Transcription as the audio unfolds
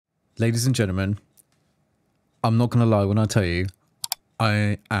Ladies and gentlemen, I'm not going to lie when I tell you,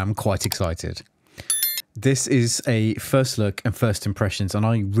 I am quite excited. This is a first look and first impressions, and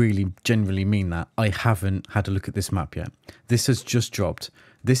I really genuinely mean that. I haven't had a look at this map yet. This has just dropped.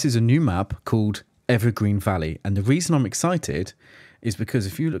 This is a new map called Evergreen Valley, and the reason I'm excited is because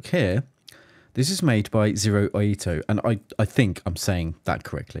if you look here, this is made by Zero Oito, and I think I'm saying that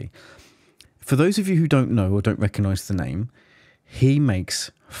correctly. For those of you who don't know or don't recognize the name, he makes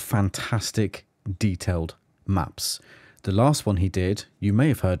fantastic detailed maps. The last one he did, you may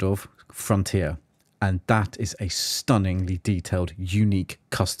have heard of, Frontier. And that is a stunningly detailed, unique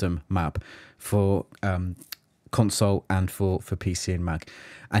custom map for console and for PC and Mac.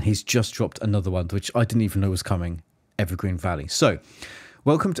 And he's just dropped another one, which I didn't even know was coming, Evergreen Valley. So,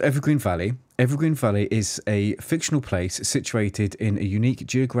 welcome to Evergreen Valley. Evergreen Valley is a fictional place situated in a unique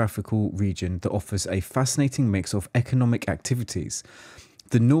geographical region that offers a fascinating mix of economic activities.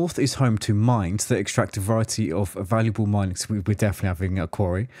 The north is home to mines that extract a variety of valuable mining. So we're definitely having a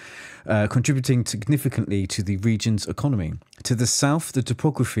quarry, contributing significantly to the region's economy. To the south, the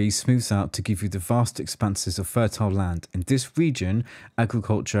topography smooths out to give you the vast expanses of fertile land. In this region,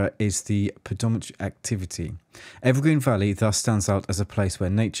 agriculture is the predominant activity. Evergreen Valley thus stands out as a place where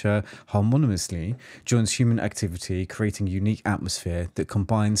nature harmoniously joins human activity, creating a unique atmosphere that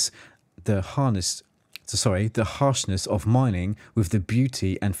combines the harshness of mining with the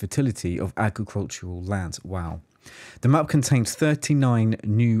beauty and fertility of agricultural land. Wow. The map contains 39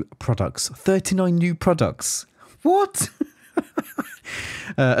 new products. 39 new products. What?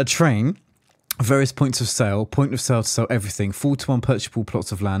 A train, various points of sale, point of sale to sell everything, 41 purchasable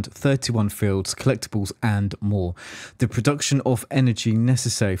plots of land, 31 fields, collectibles, and more. The production of energy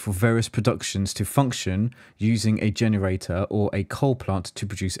necessary for various productions to function using a generator or a coal plant to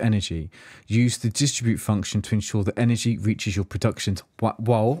produce energy. Use the distribute function to ensure that energy reaches your productions.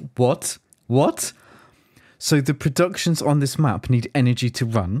 What? So the productions on this map need energy to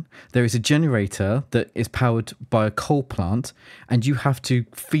run. There is a generator that is powered by a coal plant, and you have to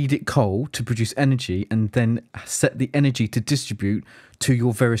feed it coal to produce energy and then set the energy to distribute to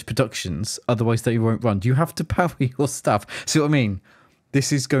your various productions. Otherwise, they won't run. You have to power your stuff. See what I mean?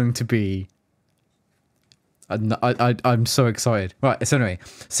 This is going to be... I'm so excited. Right, so anyway,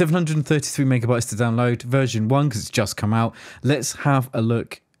 733 megabytes to download. Version 1, because it's just come out. Let's have a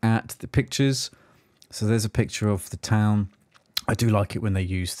look at the pictures. So there's a picture of the town. I do like it when they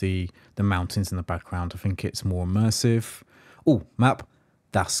use the mountains in the background. I think it's more immersive. Oh, map.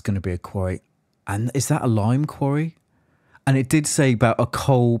 That's going to be a quarry. And is that a lime quarry? And it did say about a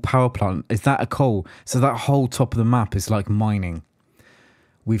coal power plant. Is that a coal? So that whole top of the map is like mining.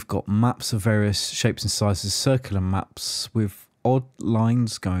 We've got maps of various shapes and sizes. Circular maps with odd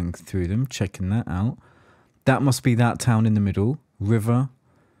lines going through them. Checking that out. That must be that town in the middle. River.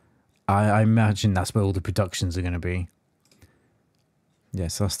 I imagine that's where all the productions are going to be.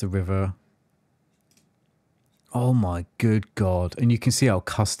 Yes, that's the river. Oh my good God. And you can see how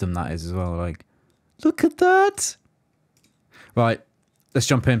custom that is as well. Like, look at that. Right, let's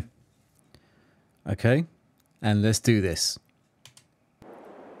jump in. Okay, and let's do this.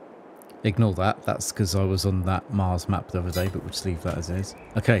 Ignore that. That's because I was on that Mars map the other day, but we'll just leave that as is.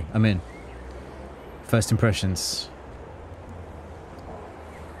 Okay, I'm in. First impressions.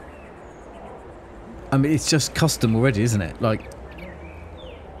 I mean, it's just custom already, isn't it? Like,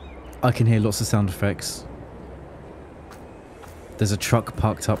 I can hear lots of sound effects. There's a truck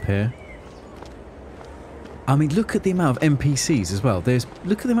parked up here. I mean, look at the amount of NPCs as well.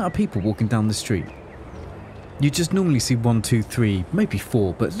 Look at the amount of people walking down the street. You just normally see 1, 2, 3, maybe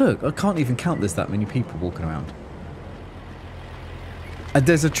 4, but look, I can't even count there's that many people walking around. And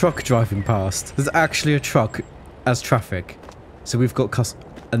there's a truck driving past. There's actually a truck as traffic. So we've got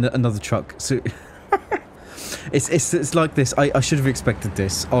another truck. So... It's like this. I should have expected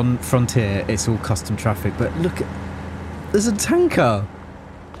this. On Frontier, it's all custom traffic, but look at... There's a tanker!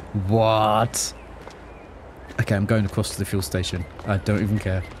 What? Okay, I'm going across to the fuel station. I don't even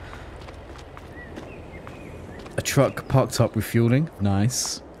care. A truck parked up with fueling.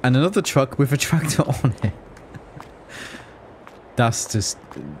 Nice. And another truck with a tractor on it. That's just...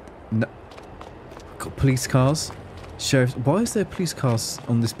 No. Got police cars. Sheriff's... Why is there police cars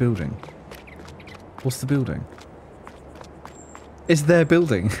on this building? What's the building? It's their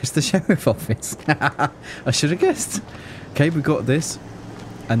building. It's the sheriff office. I should have guessed. Okay, we got this.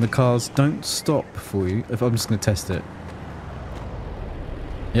 And the cars don't stop for you. If I'm just going to test it.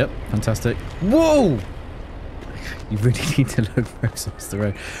 Yep, fantastic. Whoa! You really need to look across the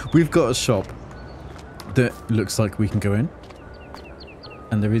road. We've got a shop that looks like we can go in.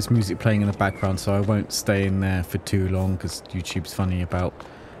 And there is music playing in the background, so I won't stay in there for too long because YouTube's funny about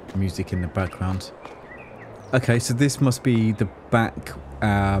music in the background. Okay, so this must be the back,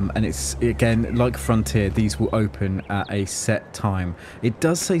 and it's, again, like Frontier, these will open at a set time. It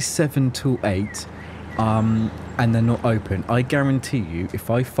does say 7 till 8, and they're not open. I guarantee you, if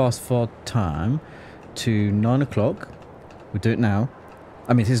I fast forward time to 9 o'clock, we'll do it now.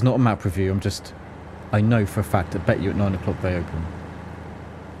 I mean, this is not a map review, I know for a fact, I bet you at 9 o'clock they open.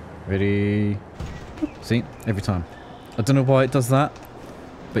 Ready? See? Every time. I don't know why it does that.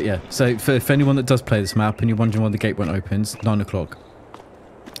 But yeah, so for anyone that does play this map and you're wondering why the gate won't open, it's 9 o'clock.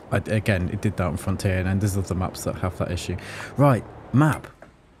 Again, it did that on Frontier, and there's other maps that have that issue. Right, map.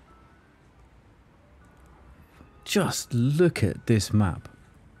 Just look at this map.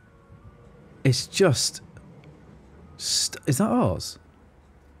 It's just... is that ours?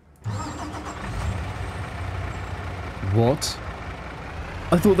 What?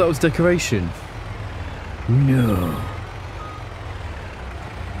 I thought that was decoration. No.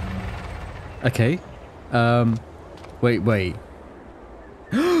 Okay. Wait.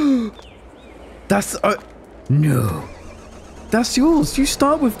 That's... no. That's yours. You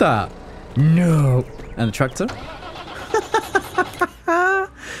start with that. No. And the tractor?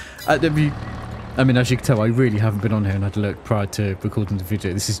 I mean, as you can tell, I really haven't been on here and had a look prior to recording the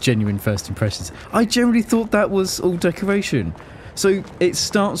video. This is genuine first impressions. I generally thought that was all decoration. So it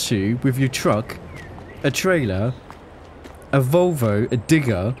starts you with your truck, a trailer, a Volvo, a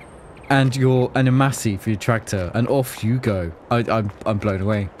digger, and a Massey for your tractor, and off you go. I'm blown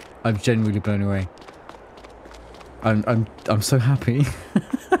away. I'm genuinely blown away. I'm so happy.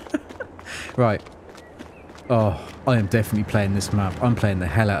 Right. Oh, I am definitely playing this map. I'm playing the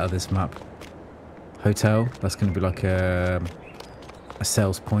hell out of this map. Hotel. That's going to be like a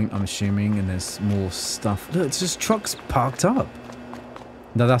sales point, I'm assuming, and there's more stuff. Look, it's just trucks parked up.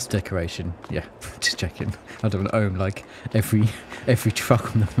 No, that's decoration. Yeah, just checking. I don't want to own like every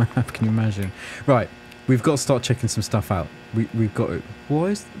truck on the map. Can you imagine? Right, we've got to start checking some stuff out. We've got to.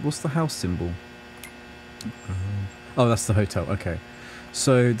 What's the house symbol? Oh, that's the hotel. Okay,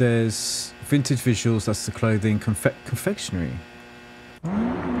 so there's vintage visuals. That's the clothing. Confectionery. What?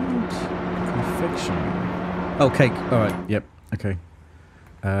 Confectionery. Oh, cake. All right. Yep. Okay.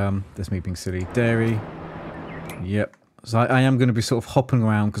 That's me being silly. Dairy. Yep. So I am going to be sort of hopping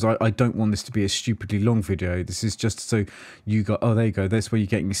around because I don't want this to be a stupidly long video. This is just so you got... Oh, there you go. That's where you're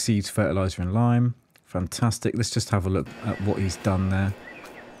getting your seeds, fertilizer and lime. Fantastic. Let's just have a look at what he's done there.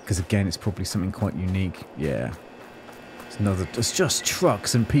 Because again, it's probably something quite unique. Yeah. It's just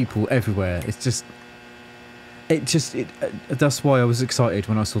trucks and people everywhere. It's just... that's why I was excited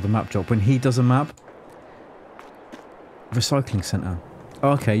when I saw the map drop. When he does a map... Recycling centre.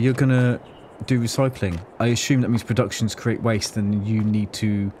 Oh, okay, you're going to... do recycling. I assume that means productions create waste and you need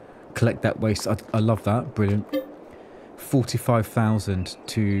to collect that waste. I love that. Brilliant. 45,000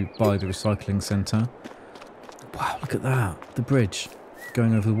 to buy the recycling centre. Wow, look at that. The bridge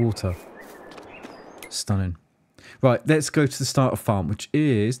going over the water. Stunning. Right, let's go to the starter farm, which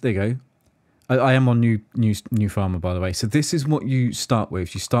is... There you go. I am on new farmer, by the way. So this is what you start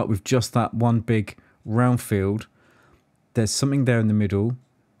with. You start with just that one big round field. There's something there in the middle.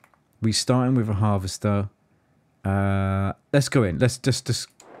 We starting with a harvester. Let's go in. Let's just...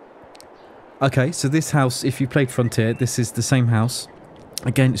 Okay, so this house, if you played Frontier, this is the same house.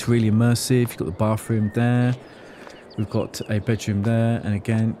 Again, it's really immersive. You've got the bathroom there. We've got a bedroom there. And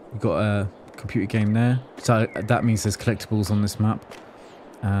again, we've got a computer game there. So that means there's collectibles on this map.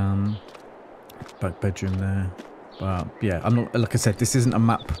 Back bedroom there. But yeah, I'm not... Like I said, this isn't a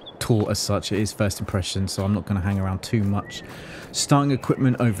map tour as such. It is first impression, so I'm not going to hang around too much. Starting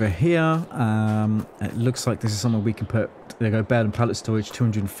equipment over here. It looks like this is somewhere we can put... There you go, bed and pallet storage,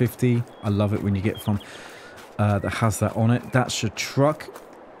 250. I love it when you get from... that has that on it. That's your truck.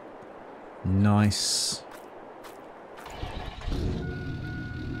 Nice.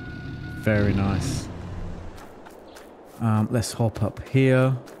 Very nice. Let's hop up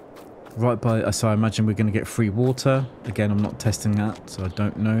here. Right by... so I imagine we're going to get free water. Again, I'm not testing that, so I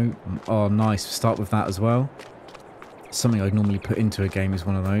don't know. Oh, nice. Start with that as well. Something I'd normally put into a game is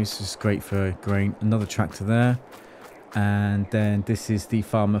one of those. It's great for grain. Another tractor there. And then this is the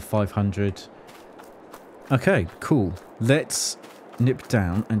Farmer 500. Okay, cool. Let's nip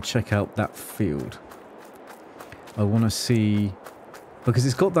down and check out that field. I want to see... Because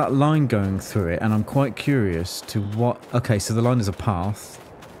it's got that line going through it, and I'm quite curious to what... Okay, so the line is a path.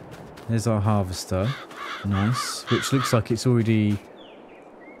 There's our harvester. Nice. Which looks like it's already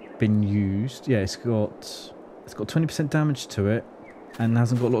been used. Yeah, it's got 20% damage to it and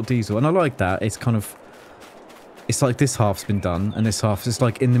hasn't got a lot of diesel. And I like that. It's kind of... It's like this half's been done and this half is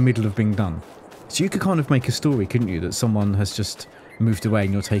like in the middle of being done. So you could kind of make a story, couldn't you? That someone has just moved away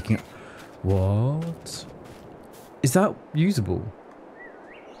and you're taking it. What? Is that usable?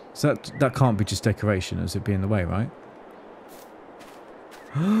 So that can't be just decoration as it be in the way, right?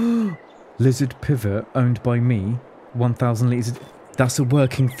 Lizard pivot owned by me. 1,000 litres. That's a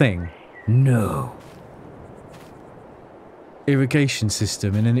working thing. No. Irrigation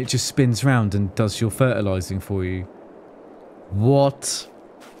system, and then it just spins round and does your fertilising for you. What?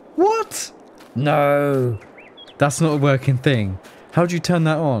 What? No. That's not a working thing. How do you turn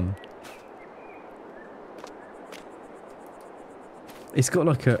that on? It's got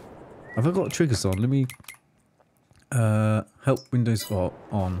like a... Have I got triggers on? Let me... help Windows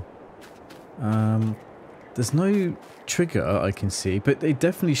on. There's no trigger I can see, but it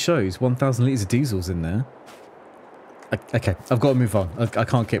definitely shows 1,000 litres of diesel's in there. Okay, I've got to move on. I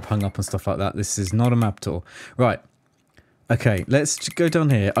can't get hung up on stuff like that. This is not a map tour. Right. Okay, let's go down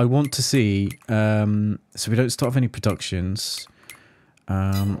here. I want to see... so we don't start with any productions.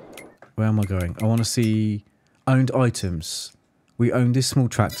 Where am I going? I want to see owned items. We own this small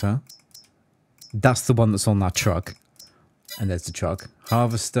tractor. That's the one that's on that truck. And there's the truck.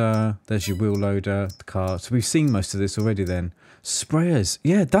 Harvester. There's your wheel loader. The car. So we've seen most of this already then. Sprayers.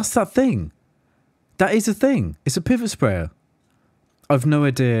 Yeah, that's that thing. That is a thing. It's a pivot sprayer. I've no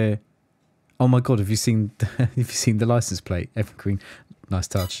idea. Oh my god, have you seen the license plate? Evergreen. Nice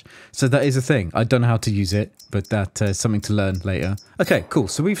touch. So that is a thing. I don't know how to use it, but that's something to learn later. Okay, cool.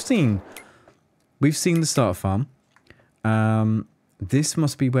 So we've seen the starter farm. This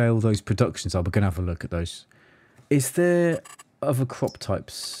must be where all those productions are. We're going to have a look at those. Is there other crop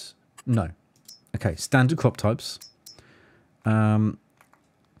types? No. Okay, standard crop types.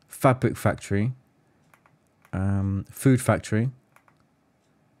 Fabric factory. Food factory.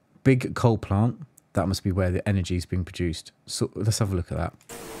 Big coal plant. That must be where the energy is being produced. So let's have a look at that.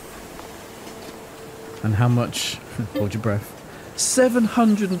 And how much? Hold your breath.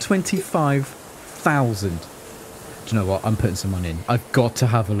 725,000. Do you know what? I'm putting some money in. I've got to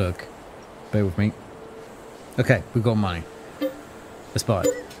have a look. Bear with me. Okay, we've got money. Let's buy it.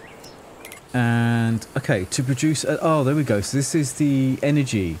 And okay, to produce. Oh, there we go. So this is the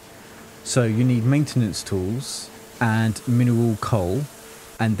energy. So you need maintenance tools and mineral coal.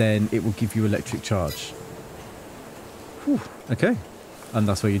 And then it will give you electric charge. Whew, okay. And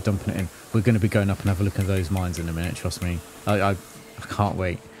that's where you're dumping it in. We're going to be going up and have a look at those mines in a minute, trust me. I can't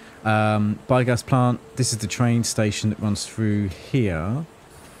wait. Biogas plant. This is the train station that runs through here.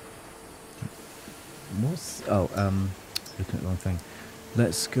 What's... Oh, looking at the wrong thing.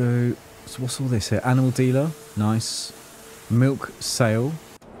 Let's go... So what's all this here? Animal dealer. Nice. Milk sale.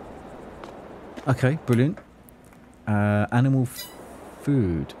 Okay, brilliant. Animal...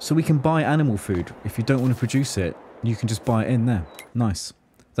 food. So we can buy animal food. If you don't want to produce it, you can just buy it in there. Nice.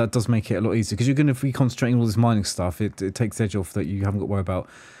 That does make it a lot easier because you're going to be concentrating on all this mining stuff. It takes the edge off that you haven't got to worry about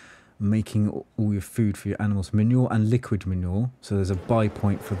making all your food for your animals. Manure and liquid manure. So there's a buy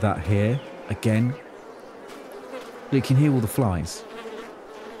point for that here. Again. You can hear all the flies.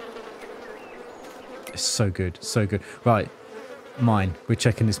 It's so good. So good. Right. Mine. We're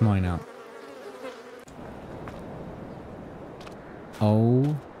checking this mine out.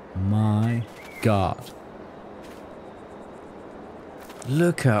 Oh my god.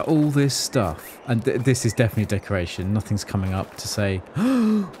 Look at all this stuff. And this is definitely decoration. Nothing's coming up to say,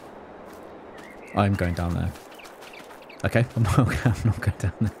 I'm going down there. Okay, I'm not going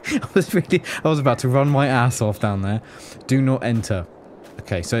down there. I was about to run my ass off down there. Do not enter.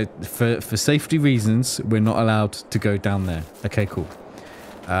 Okay, so for safety reasons, we're not allowed to go down there. Okay, cool.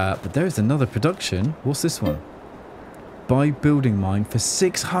 But there is another production. What's this one? Buy building mine for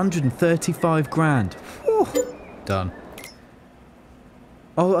 635 grand. Whew. Done.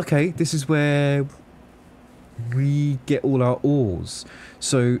 Oh, okay. This is where we get all our ores.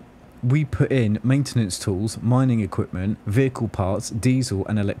 So we put in maintenance tools, mining equipment, vehicle parts, diesel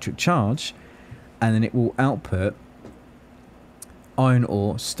and electric charge. And then it will output iron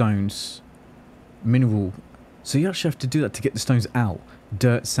ore, stones, mineral. So you actually have to do that to get the stones out.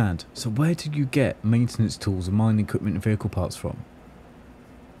 Dirt, sand. So where did you get maintenance tools, mining equipment and vehicle parts from?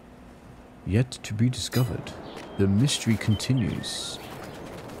 Yet to be discovered. The mystery continues.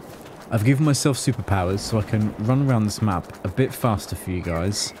 I've given myself superpowers so I can run around this map a bit faster for you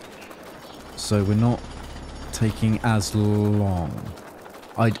guys. So we're not taking as long.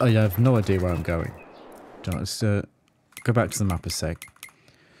 I have no idea where I'm going. Let's go back to the map a sec.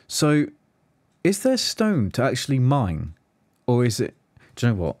 So, is there stone to actually mine? Or is it... Do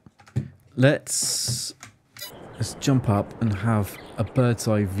you know what? Let's jump up and have a bird's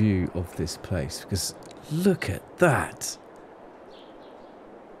eye view of this place. Because look at that.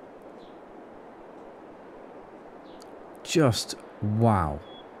 Just Wow.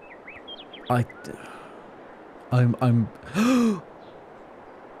 I'm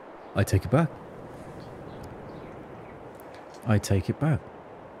I take it back. I take it back.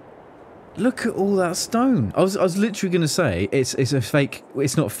 Look at all that stone. I was literally going to say it's a fake.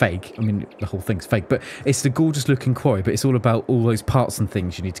 It's not fake. I mean, the whole thing's fake, but it's the gorgeous looking quarry. But it's all about all those parts and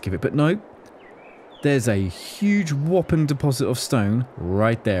things you need to give it. But no, there's a huge whopping deposit of stone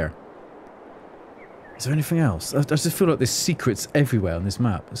right there. Is there anything else? I just feel like there's secrets everywhere on this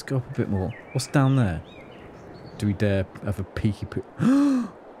map. Let's go up a bit more. What's down there? Do we dare have a peeky peek?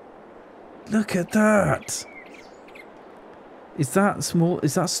 Look at that! Is that small?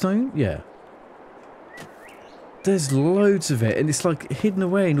 Is that stone? Yeah. There's loads of it, and it's like hidden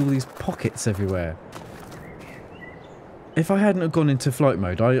away in all these pockets everywhere. If I hadn't have gone into flight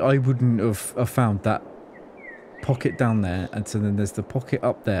mode, I wouldn't have found that pocket down there, and so then there's the pocket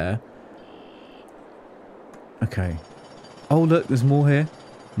up there. Okay. Oh look, there's more here.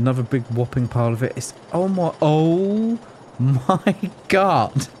 Another big whopping pile of it. It's oh my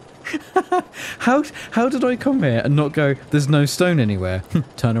god. How did I come here and not go, there's no stone anywhere?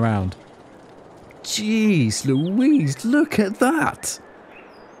 Turn around. Jeez Louise, look at that.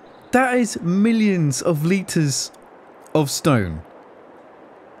 That is millions of litres of stone.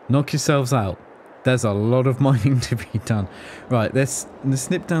 Knock yourselves out. There's a lot of mining to be done. Right, let's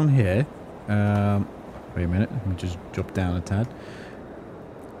snip down here. Wait a minute, let me just drop down a tad.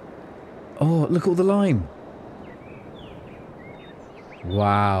 Oh, look at all the lime.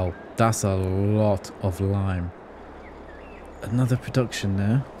 Wow, that's a lot of lime. Another production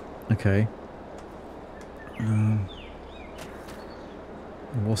there. Okay.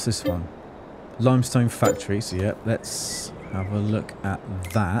 What's this one? Limestone factory. So yeah, let's have a look at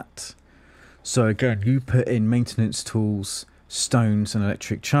that. So again, you put in maintenance tools, stones and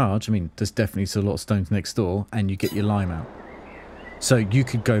electric charge. I mean, there's definitely a lot of stones next door, and you get your lime out. So you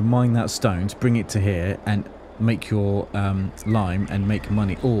could go mine that stones, bring it to here, and make your lime and make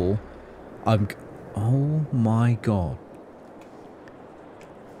money. Or oh my god,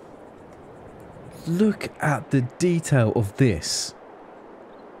 look at the detail of this.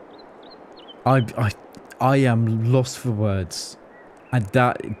 I am lost for words, and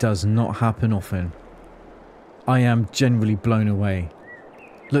that does not happen often. I am generally blown away.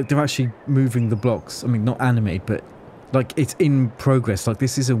 Look, they're actually moving the blocks. I mean, not animated, but like it's in progress. Like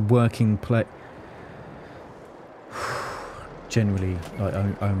this is a working play. Generally, like,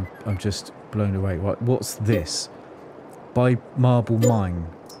 I'm just blown away. Right, what's this? By Marble Mine.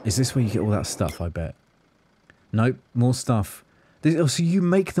 Is this where you get all that stuff? I bet. Nope, more stuff. Oh, so you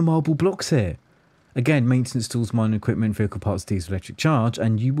make the marble blocks here. Again, maintenance tools, mining equipment, vehicle parts, diesel, electric charge,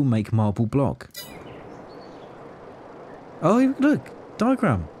 and you will make marble block. Oh, look,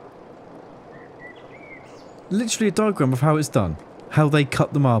 diagram. Literally a diagram of how it's done. How they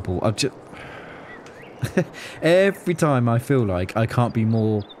cut the marble. I've just... Every time I feel like I can't be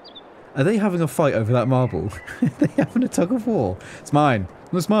more... Are they having a fight over that marble? Are they having a tug of war? It's mine.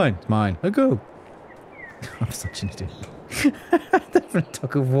 No, it's mine. It's mine. I go. I'm such an idiot. They're having a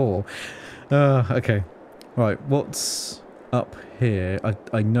tug of war. Okay. Right, what's up here?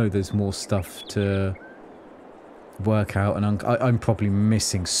 I know there's more stuff to work out, and I'm probably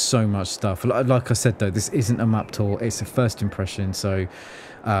missing so much stuff. Like I said though, this isn't a map tour, it's a first impression, so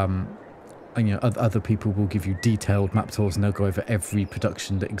and, you know, other people will give you detailed map tours and they'll go over every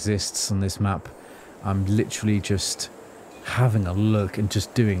production that exists on this map. I'm literally just having a look and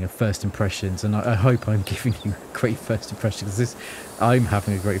just doing a first impressions, and I hope I'm giving you a great first impression, because I'm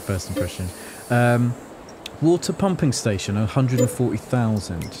having a great first impression. Water pumping station,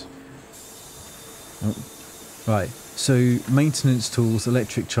 140,000. Oh. Right, so maintenance tools,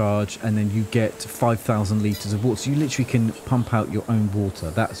 electric charge, and then you get 5,000 litres of water. So you literally can pump out your own water.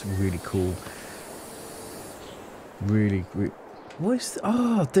 That's really cool. Really. What is...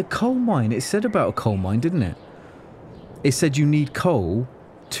 Oh, the coal mine. It said about a coal mine, didn't it? It said you need coal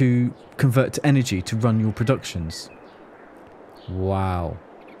to convert to energy to run your productions. Wow.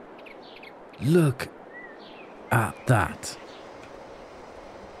 Look at that.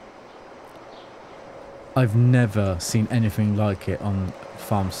 I've never seen anything like it on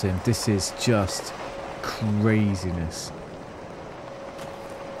Farm Sim. This is just craziness.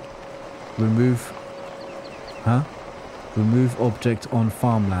 Remove... Huh? Remove object on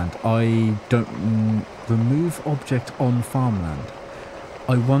farmland. I don't... remove object on farmland.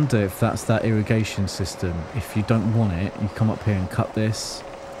 I wonder if that's that irrigation system. If you don't want it, you come up here and cut this.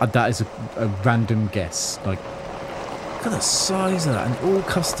 That is a random guess. Like, look at the size of that. And all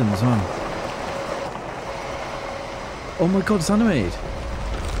custom as well. Oh my god, it's animated.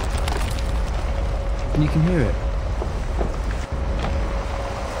 And you can hear it.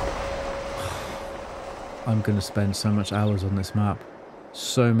 I'm going to spend so much hours on this map.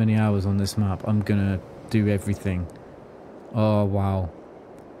 So many hours on this map. I'm going to do everything. Oh, wow.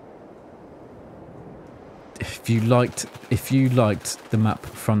 If you liked the map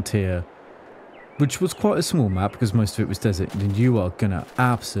Frontier, which was quite a small map because most of it was desert, then you are going to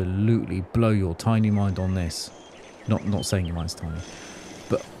absolutely blow your tiny mind on this. Not saying your mind's tiny.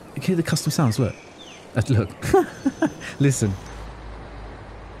 But hear the custom sounds, look. Look. Listen.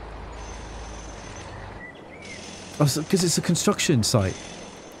 Because it's a construction site.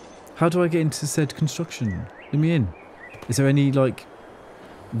 How do I get into said construction? Let me in. Is there any, like,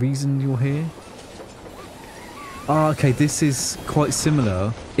 reason you're here? Ah, okay, this is quite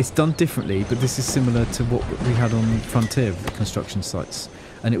similar. It's done differently, but this is similar to what we had on Frontier with the construction sites.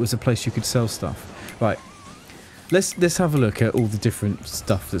 And it was a place you could sell stuff. Right. Let's have a look at all the different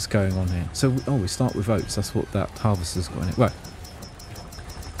stuff that's going on here. So, we start with oats. That's what that harvester's got in it. Right.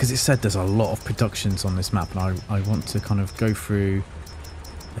 Because it said there's a lot of productions on this map, and I want to kind of go through,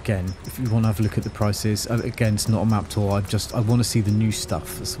 again, if you want to have a look at the prices. Again, it's not a map tour. I want to see the new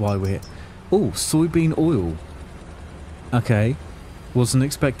stuff. That's why we're here. Oh, soybean oil. Okay. Wasn't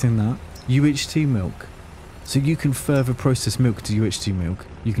expecting that. UHT milk. So you can further process milk to UHT milk.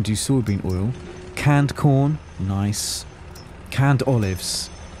 You can do soybean oil. Canned corn. Nice. Canned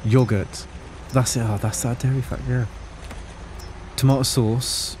olives. Yogurt. That's it. Oh, that's that dairy factory. Yeah. Tomato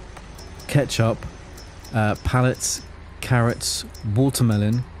sauce, ketchup, pallets, carrots,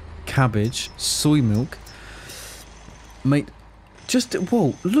 watermelon, cabbage, soy milk. Mate,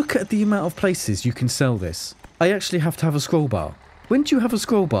 whoa, look at the amount of places you can sell this. I actually have to have a scroll bar. When do you have a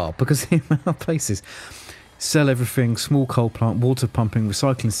scroll bar? Because the amount of places. Sell everything, small coal plant, water pumping,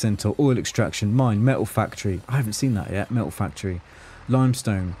 recycling centre, oil extraction, mine, metal factory. I haven't seen that yet, metal factory.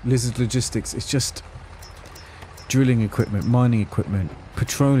 Limestone, lizard logistics, it's just... Drilling equipment, mining equipment,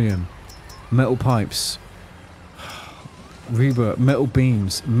 petroleum, metal pipes, rebar, metal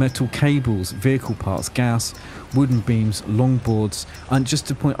beams, metal cables, vehicle parts, gas, wooden beams, longboards, and just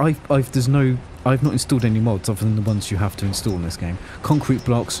to point, I've not installed any mods other than the ones you have to install in this game. Concrete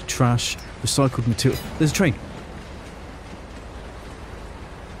blocks, trash, recycled material. There's a train.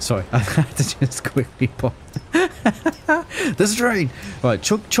 Sorry, I had to just quickly pop. There's a train. Right,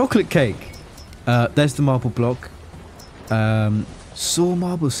 chocolate cake. There's the marble block. Saw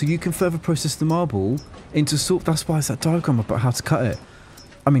marble, so you can further process the marble into saw. That's why it's that diagram about how to cut it.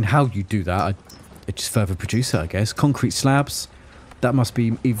 I mean, how you do that, I just further produce it, I guess. Concrete slabs, that must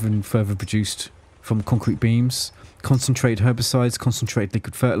be even further produced from concrete beams. Concentrated herbicides, concentrated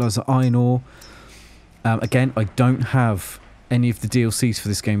liquid fertilizer, iron ore. Again, I don't have any of the DLCs for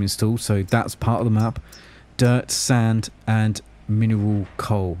this game installed, so that's part of the map. Dirt, sand, and mineral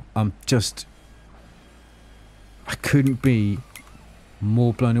coal. I couldn't be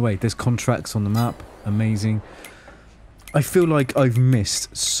more blown away. There's contracts on the map. Amazing. I feel like I've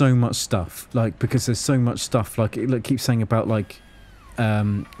missed so much stuff. Like, because there's so much stuff. Like, it keeps saying about, like,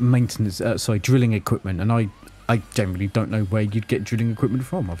 maintenance, drilling equipment. And I generally don't know where you'd get drilling equipment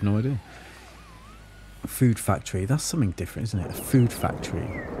from. I've no idea. Food factory. That's something different, isn't it? A food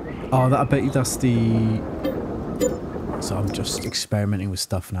factory. Oh, I bet you that's the... So I'm just experimenting with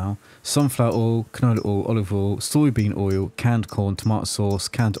stuff now. Sunflower oil, canola oil, olive oil, soybean oil, canned corn, tomato sauce,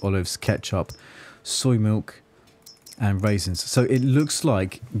 canned olives, ketchup, soy milk, and raisins. So it looks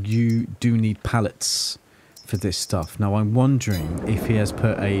like you do need pallets for this stuff. Now I'm wondering if he has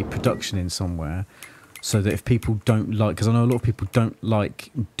put a production in somewhere so that if people don't like... Because I know a lot of people don't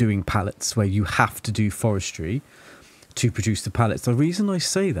like doing pallets where you have to do forestry to produce the pallets. The reason I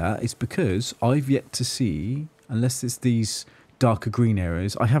say that is because I've yet to see... Unless it's these darker green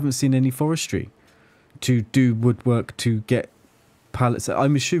areas, I haven't seen any forestry to do woodwork to get pallets.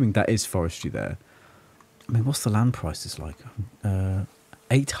 I'm assuming that is forestry there. I mean, what's the land prices like?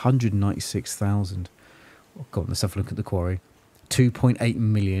 896,000. Oh God, let's have a look at the quarry. 2.8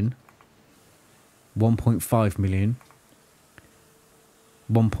 million. 1.5 million.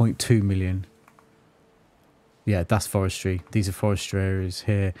 1.2 million. Yeah, that's forestry. These are forestry areas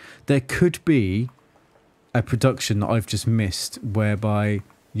here. There could be a production that I've just missed whereby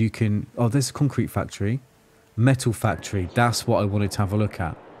you can... Oh, there's a concrete factory. Metal factory. That's what I wanted to have a look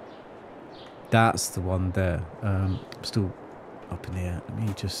at. That's the one there. I'm still up in the air. Let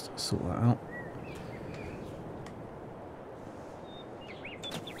me just sort that out.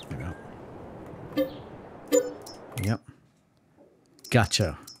 There we go. Yep.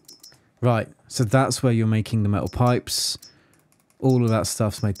 Gotcha. Right, so that's where you're making the metal pipes. All of that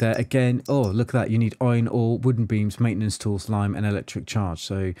stuff's made there. Again, oh, look at that. You need iron ore, wooden beams, maintenance tools, lime, and electric charge.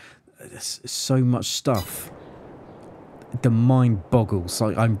 So there's so much stuff. the mind boggles.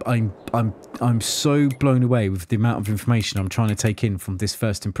 Like I'm so blown away with the amount of information I'm trying to take in from this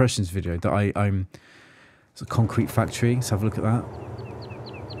first impressions video that I'm. It's a concrete factory. Let's have a look at that.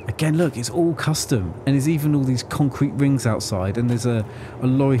 Again, look, it's all custom, and there's even all these concrete rings outside, and there's a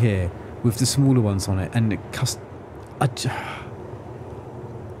lorry here with the smaller ones on it, and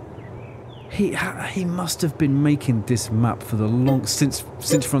he must have been making this map for the since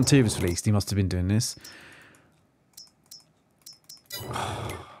Frontier was released. He must have been doing this.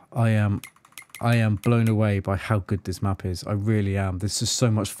 I am blown away by how good this map is. I really am. This is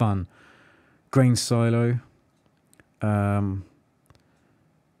so much fun. Grain silo. I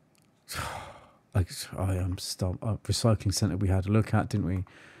am stumped. Recycling centre we had a look at, didn't we?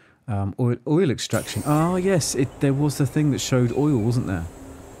 Oil extraction. Oh yes, there was the thing that showed oil, wasn't there?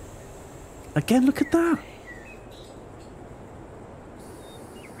 Again, look at that.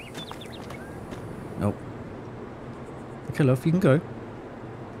 Oh. Okay, love, you can go.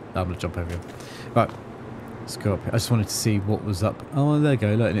 I'm gonna jump over here. Right, let's go up here. I just wanted to see what was up. Oh, there you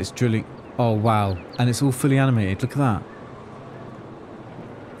go. Look, and it's drilling. Oh wow, and it's all fully animated. Look at that.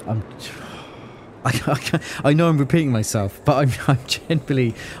 I know I'm repeating myself, but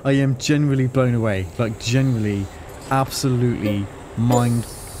I am generally blown away. Like generally, absolutely mind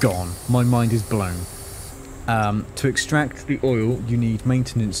gone. My mind is blown. To extract the oil, you need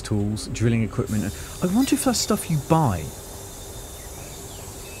maintenance tools, drilling equipment. I wonder if that's stuff you buy.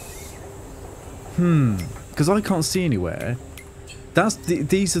 Because I can't see anywhere.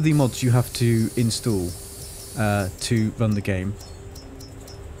 These are the mods you have to install to run the game.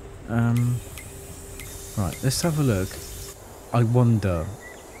 Right, let's have a look. I wonder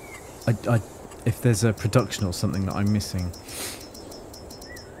if there's a production or something that I'm missing.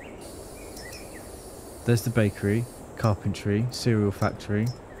 There's the bakery, carpentry, cereal factory,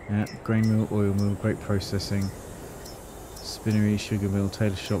 yeah, grain mill, oil mill, grape processing, spinnery, sugar mill,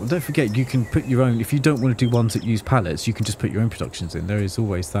 tailor shop. And don't forget, you can put your own. If you don't want to do ones that use pallets, you can just put your own productions in. There is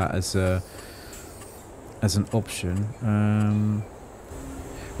always that as an option.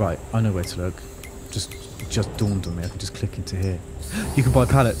 Right, I know where to look. Just dawned on me. I can just click into here. You can buy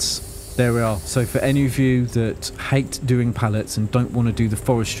pallets. There we are. So for any of you that hate doing pallets and don't want to do the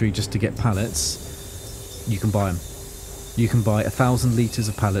forestry just to get pallets, you can buy them. You can buy 1,000 litres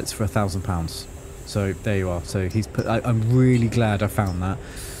of pallets for £1,000. So there you are. So he's put. I'm really glad I found that.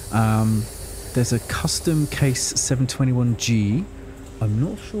 There's a custom case 721G. I'm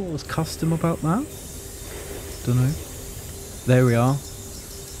not sure what's custom about that. Don't know. There we are.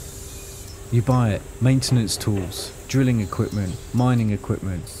 You buy it. Maintenance tools, drilling equipment, mining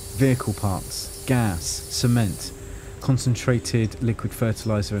equipment, vehicle parts, gas, cement, concentrated liquid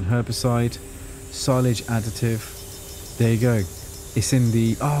fertilizer and herbicide, silage additive. There you go. It's in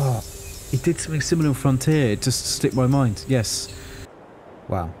the... Oh, it did something similar in Frontier. It just slipped my mind. Yes.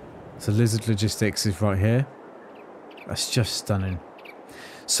 Wow. So Lizard Logistics is right here. That's just stunning.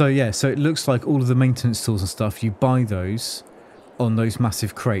 So yeah, so it looks like all of the maintenance tools and stuff, you buy those on those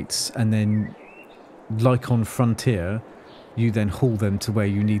massive crates, and then like on Frontier, you then haul them to where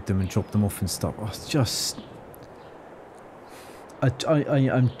you need them and drop them off and stuff. Oh, it's just...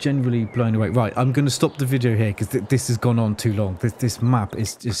 I'm generally blown away. Right, I'm going to stop the video here because this has gone on too long. This map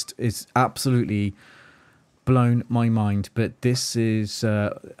is absolutely blown my mind. But this is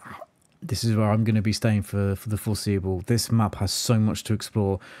where I'm going to be staying for the foreseeable. This map has so much to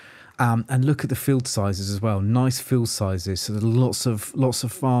explore. And look at the field sizes as well. Nice field sizes. So there's lots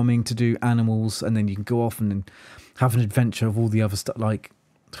of farming to do, animals, and then you can go off and then have an adventure of all the other stuff. Like,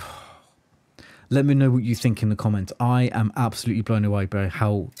 let me know what you think in the comments. I am absolutely blown away by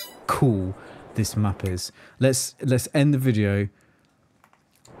how cool this map is. Let's end the video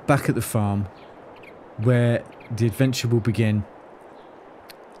back at the farm where the adventure will begin.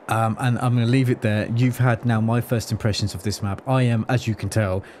 And I'm going to leave it there. You've had now my first impressions of this map. I am, as you can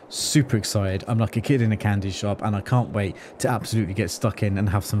tell, super excited. I'm like a kid in a candy shop, and I can't wait to absolutely get stuck in and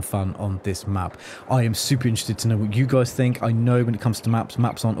have some fun on this map. I am super interested to know what you guys think. I know when it comes to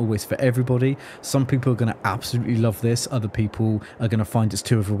maps aren't always for everybody. Some people are going to absolutely love this. Other people are going to find it's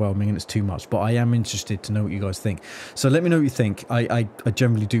too overwhelming and it's too much. But I am interested to know what you guys think. So let me know what you think. I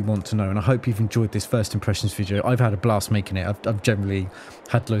generally do want to know, and I hope you've enjoyed this first impressions video. I've had a blast making it. I've generally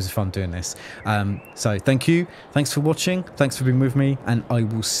had loads of fun doing this. So thank you. Thanks for watching. Thanks for being with me, and I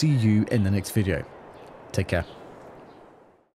will see you in the next video. Take care.